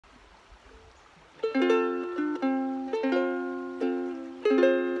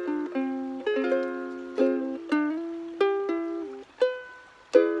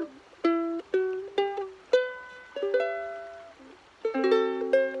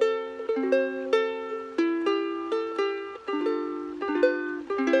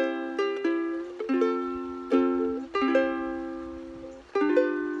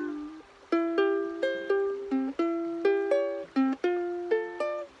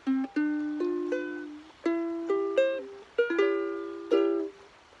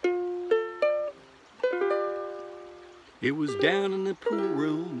It was down in the pool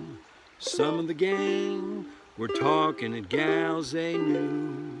room. Some of the gang were talking at gals they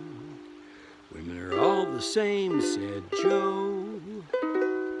knew. Women are all the same, said Joe.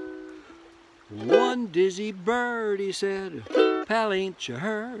 One dizzy bird, he said, pal, ain't you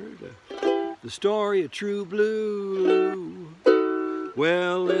heard the story of True Blue?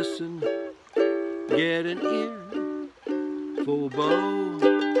 Well, listen, get an earful, Bo.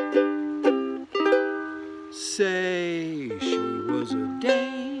 Say she was a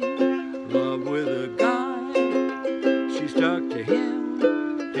dame, loved with a guy. She stuck to him,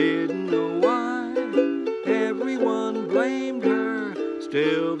 didn't know why. Everyone blamed her,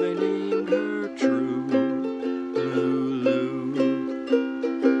 still they named her True Blue.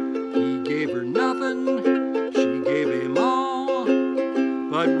 He gave her nothing, she gave him all.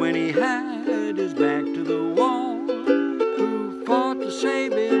 But when he had his back to the wall, who fought to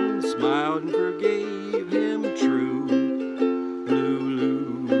save him, smiled and forgave him? True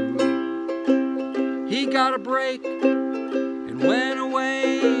Blue. He got a break and went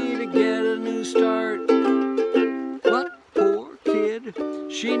away to get a new start. But poor kid,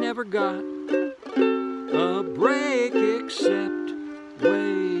 she never got a break except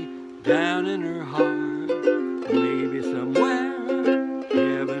way down in her heart. Maybe somewhere,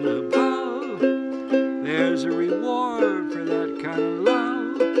 heaven above, there's a reward for that kind of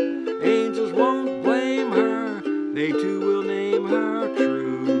love. Angels won't blame her, they too